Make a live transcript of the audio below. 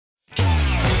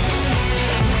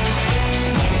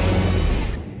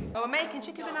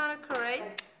curry.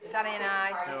 Danny and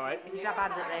I. Alright. He's a dab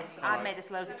hand at this. I've made this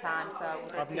loads of times, so...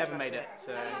 I've never made it,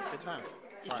 so good times.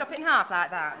 You chop it in half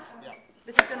like that. Yeah.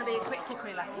 This is going to be a quick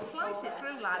cookery lesson. Slice it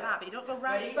through like that, but you don't go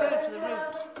right through to the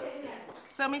root.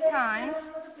 So many times,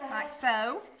 like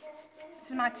so. This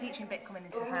is my teaching bit coming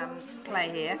into play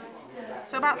here.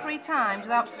 So about 3 times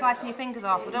without slicing your fingers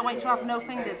off. We don't want you to have no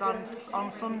fingers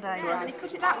on Sunday. And you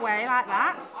cut it that way, like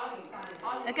that.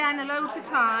 Again, loads of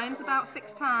times, about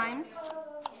 6 times.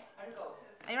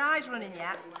 Are your eyes running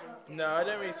yet? No, I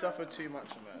don't really suffer too much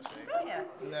from it, actually. Don't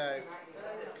you? No.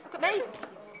 Look at me.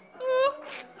 Ooh.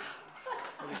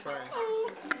 Really fine.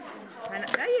 And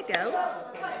there you go.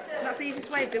 That's the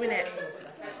easiest way of doing it.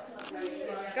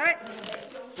 Got it?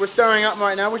 We're stirring up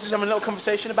right now. We're just having a little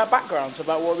conversation about backgrounds,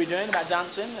 about what we're doing, about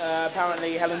dancing.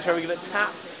 Apparently Helen's very good at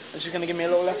tap, and she's going to give me a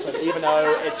little lesson, even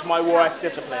though it's my worst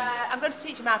discipline. I'm going to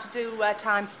teach him how to do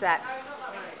time steps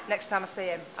next time I see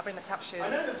him. I'll bring my tap shoes.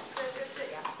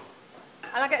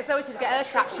 And I get Zoe to get her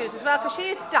tap shoes as well, because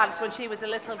she danced when she was a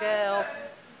little girl.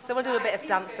 So we'll do a bit of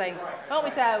dancing. Won't we,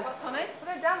 Zoe? Honey? We're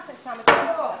going to dance next time we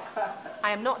come.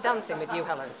 I am not dancing with you,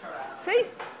 Helen. See?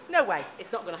 No way.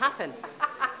 It's not going to happen.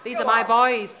 These are my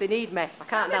boys. They need me. I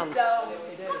can't dance.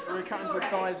 We're cutting the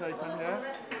thighs open here.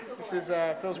 This is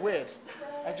feels weird.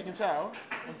 As you can tell,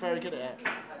 I'm very good at it.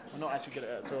 I'm not actually good at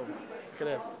it at all. Look at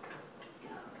this.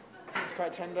 It's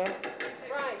quite tender.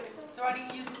 Right. So I need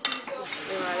to use the scissors.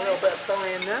 Right, a little bit of thigh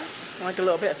in there. I like a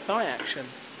little bit of thigh action.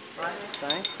 Right. So,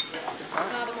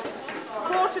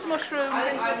 Quartered mushrooms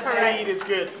into the curry. Speed is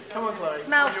good. Come on, Chloe.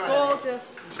 Smells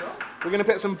gorgeous. We're going to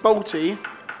put some balti.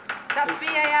 That's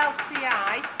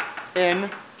B-A-L-T-I. In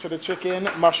to the chicken,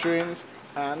 mushrooms,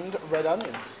 and red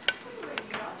onions.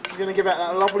 It's going to give it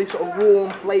that lovely sort of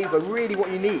warm flavour. Really, what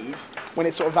you need when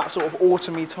it's sort of that sort of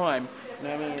autumny time. You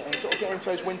know what I mean? And sort of getting into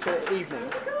those winter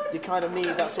evenings, you kind of need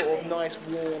that sort of nice,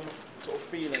 warm sort of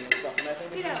feeling and stuff. And I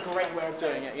think this is a great way of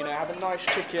doing it. You know, have a nice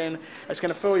chicken. It's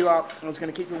going to fill you up and it's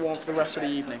going to keep you warm for the rest of the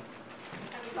evening.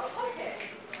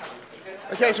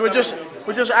 Okay, so we're just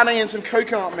adding in some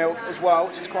coconut milk as well,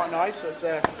 which is quite nice. It's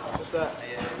just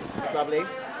lovely.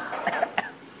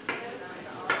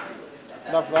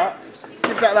 Love that.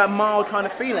 Gives that mild kind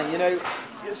of feeling, you know.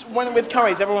 When with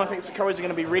curries, everyone thinks the curries are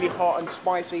going to be really hot and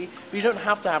spicy, but you don't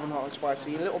have to have them hot and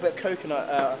spicy. A little bit of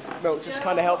coconut milk just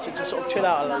kind of helps it just sort of chill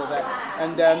out a little bit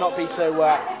and not be so,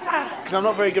 because I'm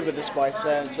not very good with the spice,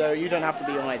 so you don't have to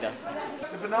be either.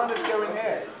 The bananas go in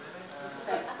here.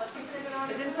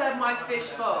 It's inside my fish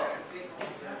bowl.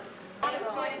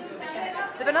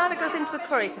 The banana goes into the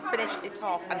curry to finish it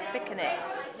off and thicken it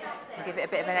and give it a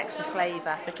bit of an extra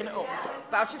flavour. Thicken it up.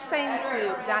 But I was just saying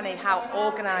to Danny how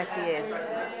organised he is.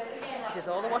 He does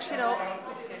all the washing up,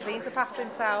 cleans up after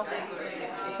himself.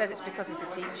 He says it's because he's a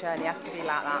teacher and he has to be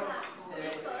like that.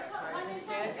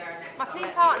 My team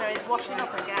partner is washing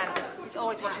up again. He's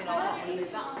always washing up.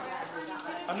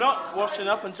 I'm not washing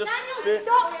up and just... Daniel,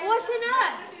 stop washing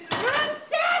up! You're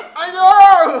obsessed! I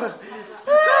know!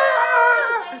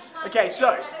 Okay,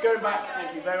 so, going back,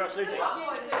 thank you very much, Lucy.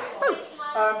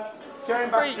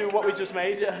 Going back to what we just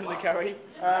made in the curry,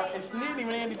 it's nearly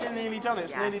done,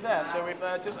 it's nearly there. So we've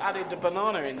just added the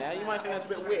banana in there. You might think that's a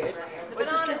bit weird, but it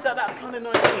just gives that kind of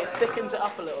nice thing. It thickens it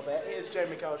up a little bit. Here's Joe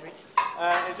McCarthy.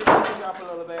 It just thickens it up a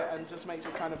little bit and just makes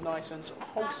it kind of nice and sort of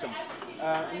wholesome.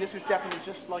 And this is definitely,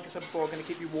 just like I said before, going to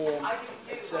keep you warm.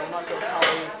 It's a nice little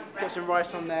curry. Get some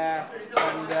rice on there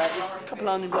and a couple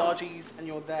of onion bhajis and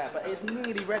you're there. But it's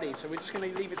nearly ready, so we're just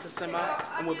going to leave it to simmer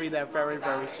and we'll be there very,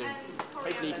 very soon.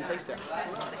 Hopefully you can taste it.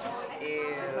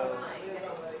 Ew.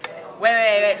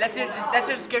 Wait. Let's do a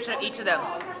description of each of them.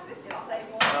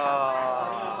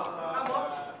 Oh.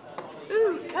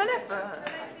 Ooh, colourful.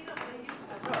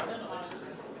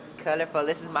 Colourful.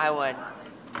 This is my one.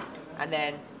 And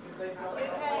then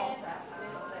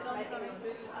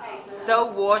so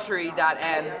watery that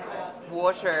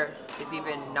water is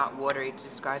even not watery to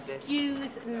describe this.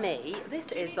 Excuse me,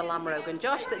 this is the lamb rogan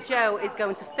josh that Joe is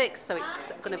going to fix, so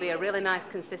it's going to be a really nice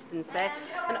consistency.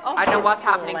 And I know what's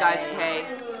happening, guys. Okay,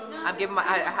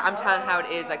 I'm telling how it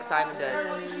is, like Simon does.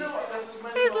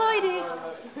 Here's Lloydie.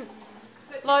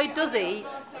 Lloyd does eat.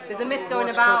 There's a myth going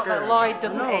about that Lloyd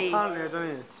doesn't eat. Apparently I don't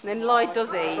eat. And then Lloyd does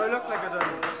eat. So I look like I don't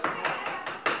eat.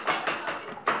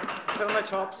 Fill my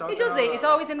chops out. He does eat. He's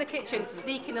always in the kitchen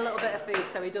sneaking a little bit of food,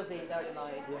 so he does eat, don't you,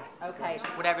 Lloyd? Yeah. Okay.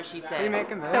 Whatever she said. What are you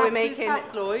making there? So we're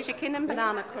making chicken and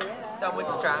banana curry. So much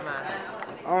drama.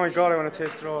 Oh my god, I want to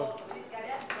taste it all.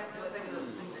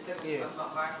 Yeah. You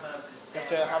have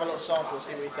to have a little sample,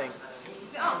 see what you think.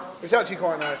 It's actually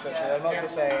quite nice, actually. I'm not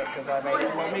just saying it because I made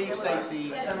it. Well, me,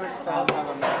 Stacey, and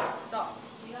Helen.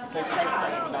 Stacey's just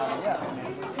taking bananas.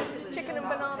 Chicken and some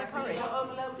banana curry.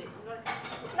 Overloaded.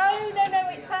 No,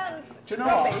 it sounds Do you know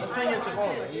what? The thing is with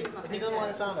Ollie, if he doesn't like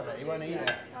the sound of it, he won't eat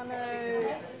it. I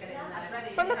know.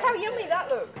 But look how yummy that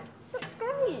looks. Looks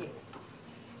great.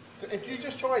 If you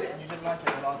just tried it and you didn't like it,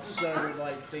 then I'd so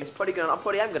please. I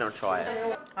probably am gonna try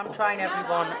it. I'm trying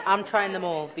everyone. I'm trying them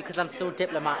all because I'm so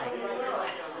diplomatic.